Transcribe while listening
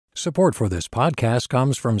Support for this podcast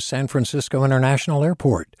comes from San Francisco International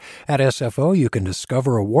Airport. At SFO, you can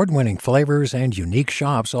discover award-winning flavors and unique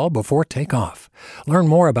shops all before takeoff. Learn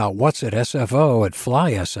more about what's at SFO at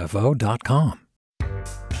flysfo.com.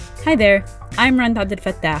 Hi there, I'm Rand Abdel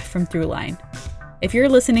Fattah from Throughline. If you're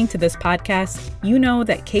listening to this podcast, you know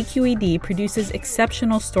that KQED produces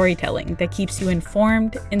exceptional storytelling that keeps you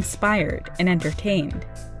informed, inspired, and entertained.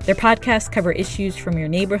 Their podcasts cover issues from your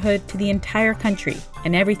neighborhood to the entire country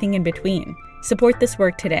and everything in between. Support this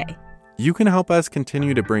work today. You can help us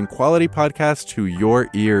continue to bring quality podcasts to your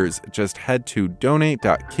ears. Just head to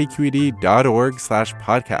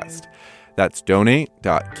donate.kqed.org/podcast. That's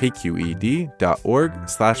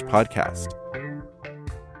donate.kqed.org/podcast.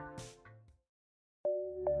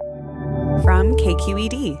 From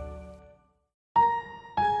KQED.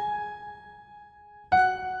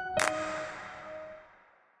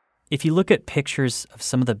 If you look at pictures of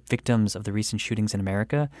some of the victims of the recent shootings in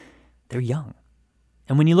America, they're young.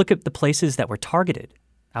 And when you look at the places that were targeted,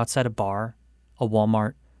 outside a bar, a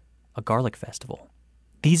Walmart, a garlic festival,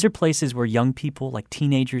 these are places where young people like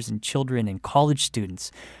teenagers and children and college students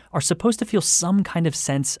are supposed to feel some kind of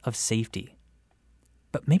sense of safety.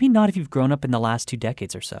 But maybe not if you've grown up in the last 2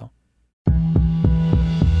 decades or so.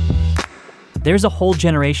 There's a whole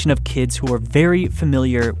generation of kids who are very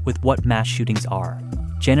familiar with what mass shootings are.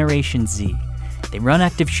 Generation Z. They run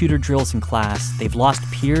active shooter drills in class, they've lost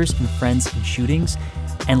peers and friends in shootings,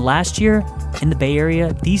 and last year, in the Bay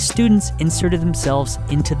Area, these students inserted themselves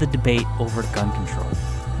into the debate over gun control.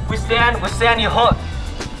 We stand with Sandy Hook.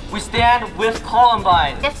 We stand with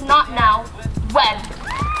Columbine. If not now, when?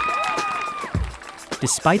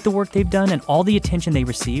 Despite the work they've done and all the attention they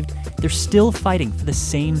received, they're still fighting for the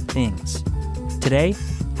same things. Today,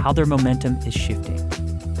 how their momentum is shifting.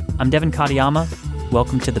 I'm Devin Katayama.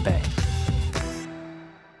 Welcome to the Bay.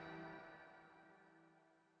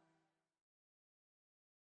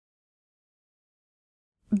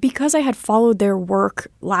 Because I had followed their work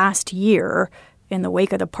last year in the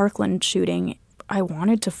wake of the Parkland shooting, I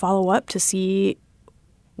wanted to follow up to see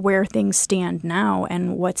where things stand now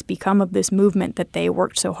and what's become of this movement that they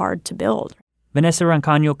worked so hard to build. Vanessa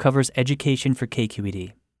Rancaño covers education for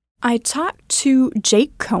KQED. I talked to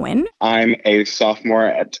Jake Cohen. I'm a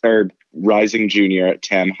sophomore rising junior at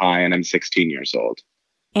Tam High, and I'm 16 years old.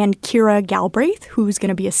 And Kira Galbraith, who's going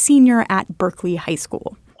to be a senior at Berkeley High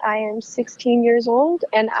School. I am 16 years old,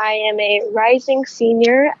 and I am a rising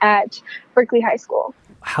senior at Berkeley High School.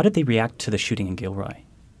 How did they react to the shooting in Gilroy?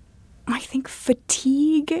 I think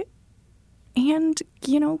fatigue and,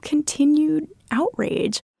 continued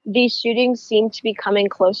outrage. These shootings seem to be coming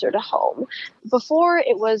closer to home. Before,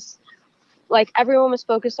 it was like everyone was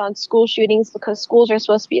focused on school shootings because schools are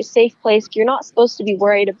supposed to be a safe place. You're not supposed to be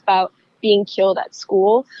worried about being killed at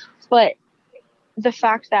school. But the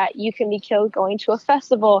fact that you can be killed going to a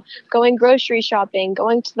festival, going grocery shopping,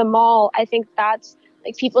 going to the mall, I think that's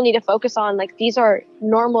people need to focus on these are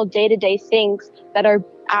normal day-to-day things that are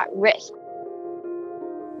at risk.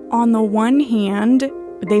 On the one hand,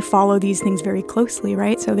 they follow these things very closely,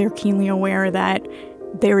 right? So they're keenly aware that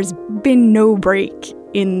there's been no break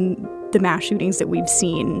in the mass shootings that we've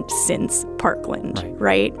seen since Parkland,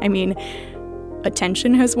 right? I mean,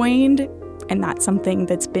 attention has waned, and that's something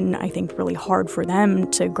that's been, I think, really hard for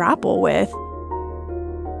them to grapple with.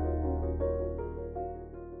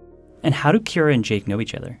 And how do Kira and Jake know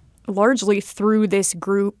each other? Largely through this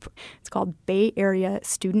group. It's called Bay Area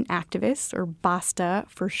Student Activists, or BASTA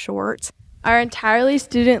for short. Our entirely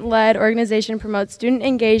student-led organization promotes student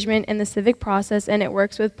engagement in the civic process, and it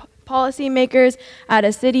works with policymakers at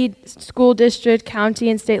a city, school district, county,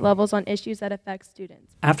 and state levels on issues that affect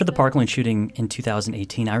students. After the Parkland shooting in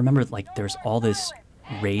 2018, I remember there's all this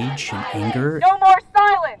rage and anger. No more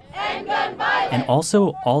silence! And gun violence! And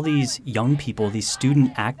also all these young people, these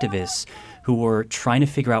student activists who were trying to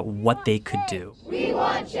figure out what they could do. We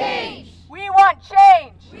want change! We want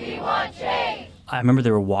change! We want change! I remember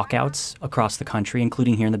there were walkouts across the country,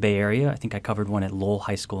 including here in the Bay Area. I think I covered one at Lowell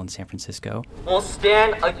High School in San Francisco. We'll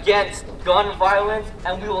stand against gun violence,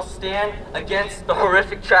 and we will stand against the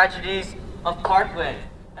horrific tragedies of Parkland.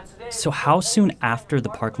 So how soon after the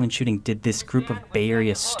Parkland shooting did this group of Bay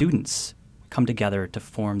Area students come together to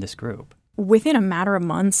form this group? Within a matter of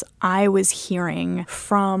months, I was hearing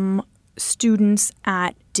from students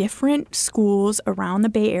at different schools around the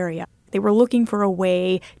Bay Area. They were looking for a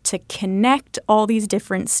way to connect all these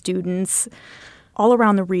different students all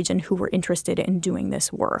around the region who were interested in doing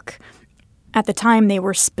this work. At the time, they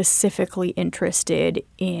were specifically interested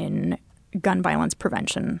in gun violence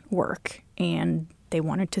prevention work, and they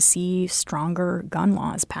wanted to see stronger gun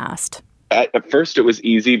laws passed. At first, it was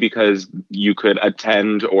easy because you could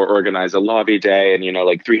attend or organize a lobby day and,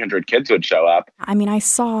 like 300 kids would show up. I mean, I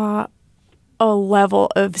saw a level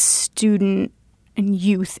of student and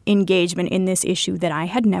youth engagement in this issue that I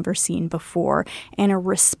had never seen before, and a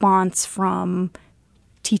response from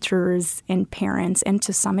teachers and parents and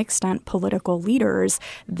to some extent political leaders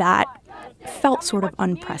that felt sort of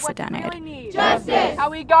unprecedented. Justice! How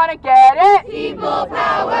we gonna get it? People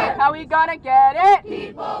power! How we gonna get it?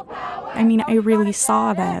 People power! I mean, I really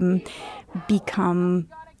saw them become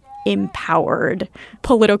empowered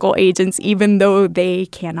political agents, even though they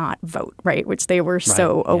cannot vote, right? Which they were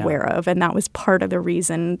so aware of. And that was part of the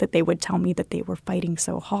reason that they would tell me that they were fighting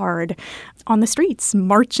so hard on the streets,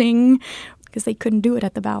 marching, because they couldn't do it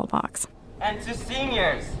at the ballot box. And to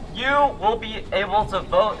seniors, you will be able to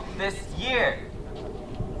vote this year.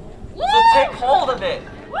 So take hold of it.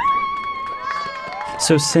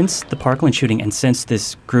 So since the Parkland shooting and since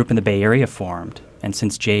this group in the Bay Area formed, and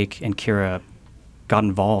since Jake and Kira got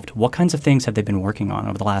involved, what kinds of things have they been working on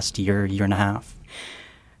over the last year and a half?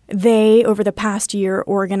 They, over the past year,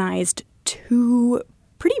 organized 2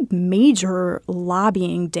 pretty major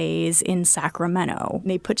lobbying days in Sacramento.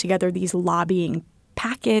 They put together these lobbying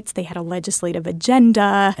packets. They had a legislative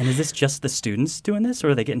agenda. And is this just the students doing this,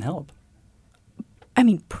 or are they getting help? I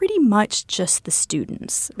mean, pretty much just the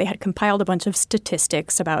students. They had compiled a bunch of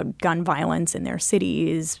statistics about gun violence in their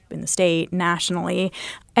cities, in the state, nationally.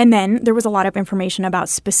 And then there was a lot of information about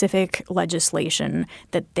specific legislation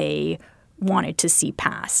that they wanted to see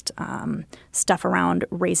passed. Stuff around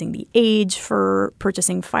raising the age for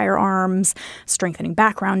purchasing firearms, strengthening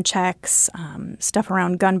background checks, stuff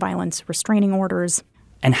around gun violence restraining orders.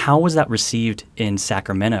 And how was that received in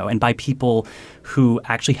Sacramento and by people who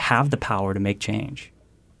actually have the power to make change?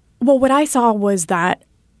 Well, what I saw was that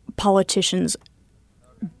politicians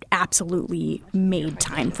absolutely made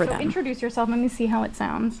time for them. Introduce yourself. Let me see how it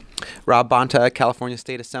sounds. Rob Bonta, California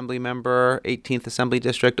State Assembly member, 18th Assembly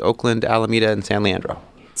District, Oakland, Alameda, and San Leandro.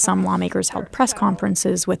 Some lawmakers held press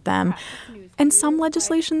conferences with them, and some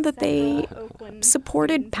legislation that they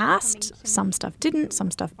supported passed. Some stuff didn't.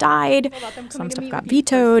 Some stuff died. Some stuff got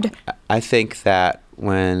vetoed. I think that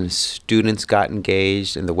when students got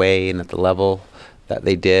engaged in the way and at the level that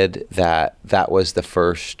they did, that was the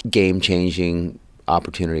first game-changing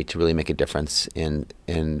opportunity to really make a difference in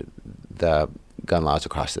the gun laws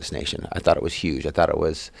across this nation. I thought it was huge. I thought it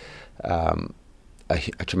was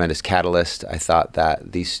a tremendous catalyst. I thought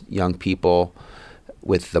that these young people,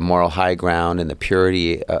 with the moral high ground and the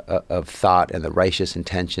purity of thought and the righteous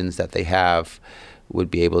intentions that they have, would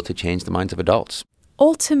be able to change the minds of adults.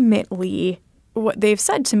 Ultimately, what they've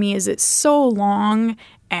said to me is that so long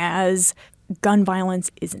as gun violence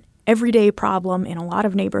is an everyday problem in a lot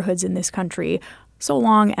of neighborhoods in this country, so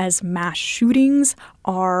long as mass shootings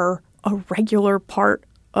are a regular part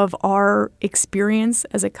of our experience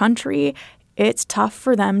as a country, it's tough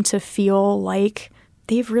for them to feel like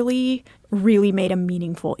they've really made a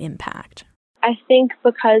meaningful impact. I think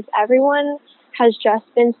because everyone has just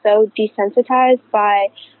been so desensitized by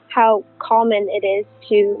how common it is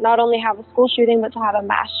to not only have a school shooting, but to have a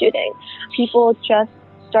mass shooting. People just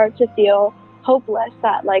start to feel hopeless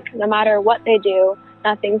that, like, no matter what they do,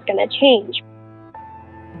 nothing's going to change.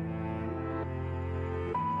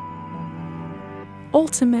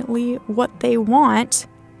 Ultimately, what they want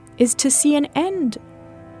is to see an end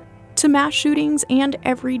to mass shootings and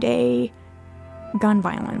everyday gun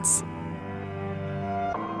violence.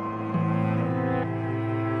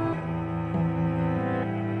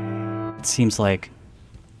 It seems like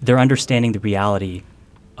they're understanding the reality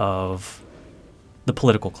of the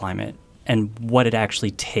political climate and what it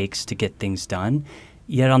actually takes to get things done.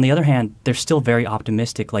 Yet on the other hand, they're still very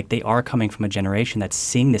optimistic, like they are coming from a generation that's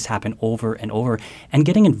seeing this happen over and over and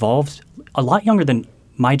getting involved a lot younger than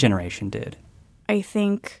my generation did. I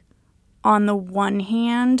think on the one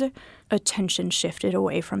hand, attention shifted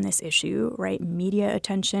away from this issue, right? Media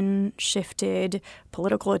attention shifted,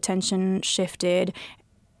 political attention shifted,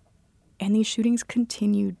 and these shootings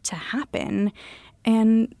continued to happen.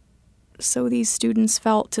 And so these students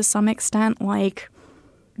felt to some extent like,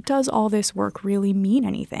 does all this work really mean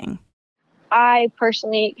anything? I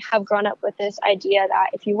personally have grown up with this idea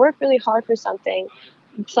that if you work really hard for something,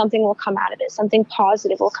 something will come out of it, something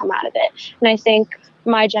positive will come out of it. And I think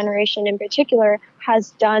my generation in particular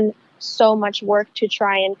has done so much work to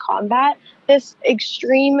try and combat this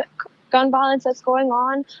extreme gun violence that's going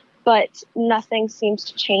on, but nothing seems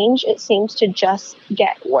to change. It seems to just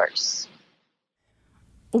get worse.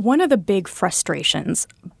 One of the big frustrations,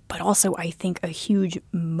 but also I think a huge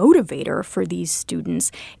motivator for these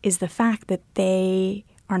students, is the fact that they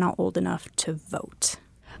are not old enough to vote.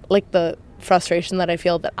 like the frustration that I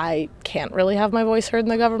feel that I can't really have my voice heard in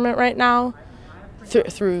the government right now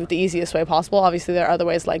through the easiest way possible. Obviously, there are other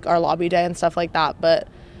ways like our lobby day and stuff like that, but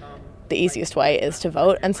the easiest way is to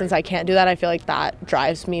vote. And since I can't do that, I feel like that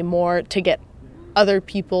drives me more to get other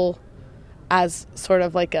people as sort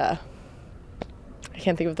of like I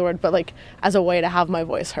can't think of the word, but like as a way to have my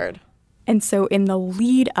voice heard. And so in the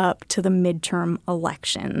lead up to the midterm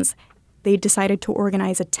elections, they decided to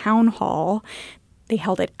organize a town hall. They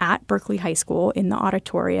held it at Berkeley High School in the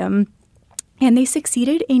auditorium. And they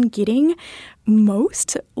succeeded in getting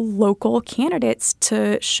most local candidates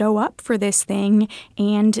to show up for this thing,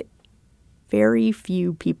 and very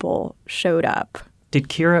few people showed up. Did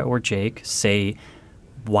Kira or Jake say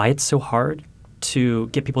why it's so hard to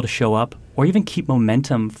get people to show up or even keep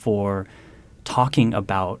momentum for talking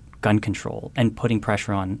about gun control and putting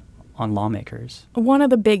pressure on lawmakers? One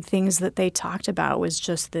of the big things that they talked about was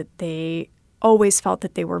just that they always felt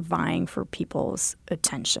that they were vying for people's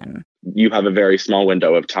attention. You have a very small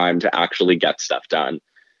window of time to actually get stuff done.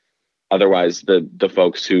 Otherwise, the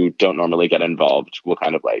folks who don't normally get involved will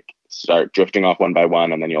kind of like start drifting off one by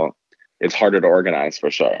one, and then it's harder to organize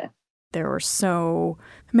for sure. There were so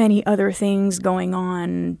many other things going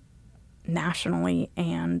on nationally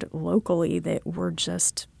and locally that were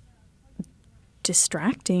just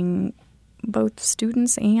distracting both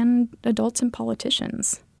students and adults and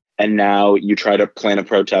politicians. And now you try to plan a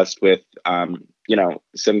protest with,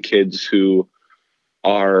 some kids who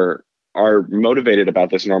are motivated about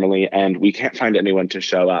this normally, and we can't find anyone to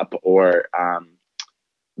show up, or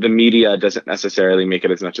the media doesn't necessarily make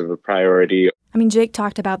it as much of a priority. I mean, Jake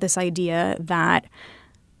talked about this idea that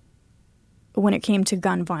when it came to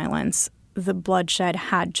gun violence, the bloodshed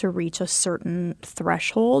had to reach a certain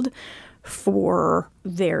threshold for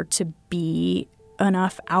there to be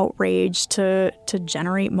enough outrage to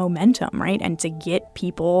generate momentum, right? And to get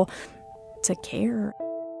people to care.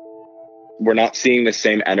 We're not seeing the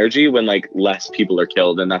same energy when like less people are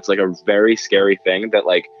killed. And that's like a very scary thing, that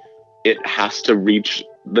like it has to reach,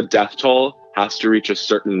 the death toll has to reach a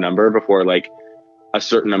certain number before like a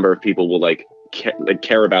certain number of people will like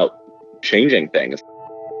care about changing things.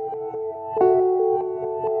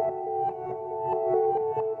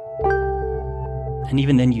 And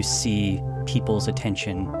even then you see people's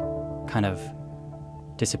attention kind of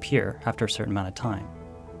disappear after a certain amount of time.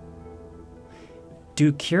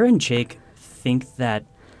 Do Kira and Jake think that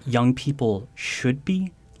young people should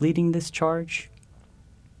be leading this charge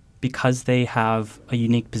because they have a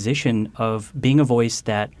unique position of being a voice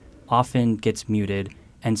that often gets muted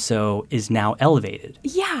and so is now elevated?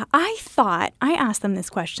 Yeah, I asked them this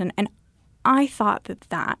question, and I thought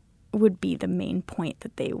that would be the main point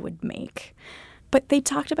that they would make. But they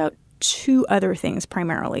talked about two other things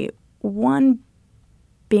primarily. One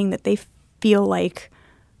being that they feel like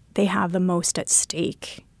they have the most at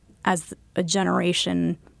stake as a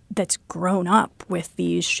generation that's grown up with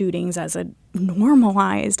these shootings as a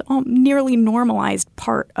normalized, nearly normalized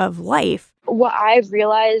part of life. What I've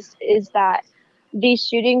realized is that these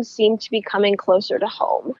shootings seem to be coming closer to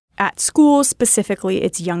home. At schools specifically,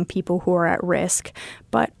 it's young people who are at risk,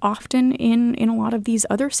 but often in a lot of these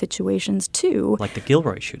other situations too. Like the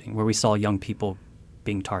Gilroy shooting, where we saw young people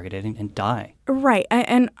being targeted and die. Right.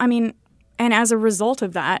 And as a result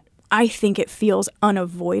of that, I think it feels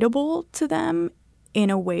unavoidable to them in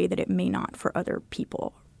a way that it may not for other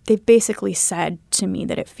people. They've basically said to me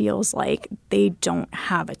that it feels like they don't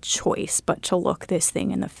have a choice but to look this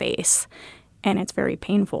thing in the face. And it's very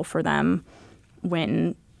painful for them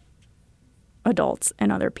when adults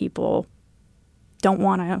and other people don't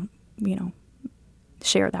want to,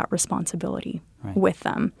 share that responsibility with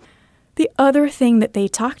them. The other thing that they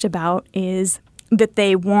talked about is that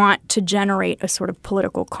they want to generate a sort of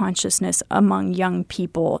political consciousness among young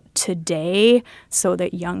people today so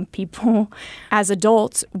that young people as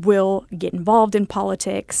adults will get involved in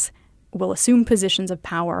politics, will assume positions of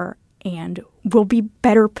power, and will be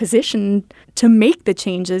better positioned to make the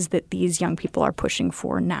changes that these young people are pushing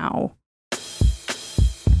for now.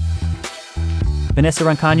 Vanessa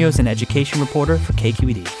Rancaño is an education reporter for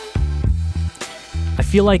KQED. I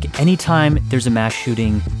feel like anytime there's a mass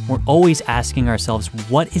shooting, we're always asking ourselves,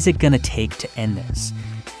 what is it going to take to end this?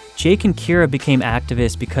 Jake and Kira became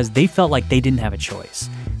activists because they felt like they didn't have a choice.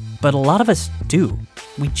 But a lot of us do.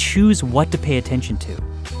 We choose what to pay attention to.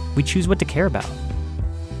 We choose what to care about.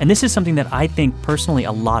 And this is something that I think personally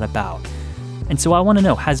a lot about. And so I want to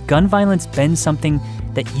know, has gun violence been something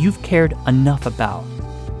that you've cared enough about?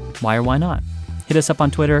 Why or why not? Hit us up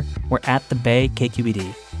on Twitter. We're at The Bay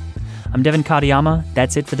KQED. I'm Devin Katayama.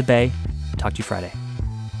 That's it for The Bay. Talk to you Friday.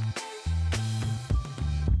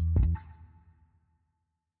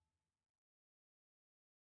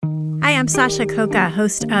 I'm Sasha Khokha,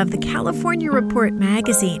 host of the California Report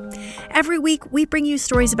magazine. Every week, we bring you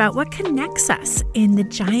stories about what connects us in the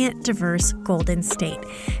giant, diverse Golden State.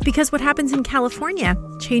 Because what happens in California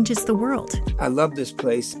changes the world. I love this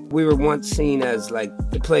place. We were once seen as like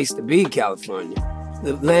the place to be, California.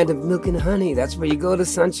 The land of milk and honey. That's where you go to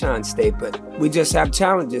Sunshine State, but we just have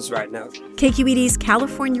challenges right now. KQED's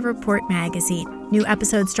California Report magazine. New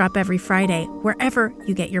episodes drop every Friday, wherever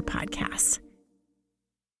you get your podcasts.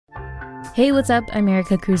 Hey, what's up? I'm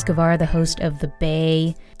Erica Cruz Guevara, the host of The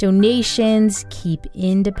Bay. Donations keep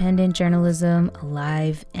independent journalism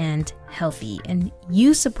alive and healthy, and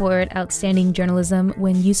you support outstanding journalism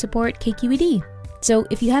when you support KQED. So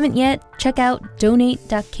if you haven't yet, check out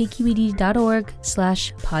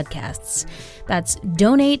donate.kqed.org/podcasts. That's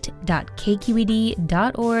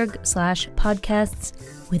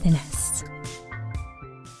donate.kqed.org/podcasts with an S.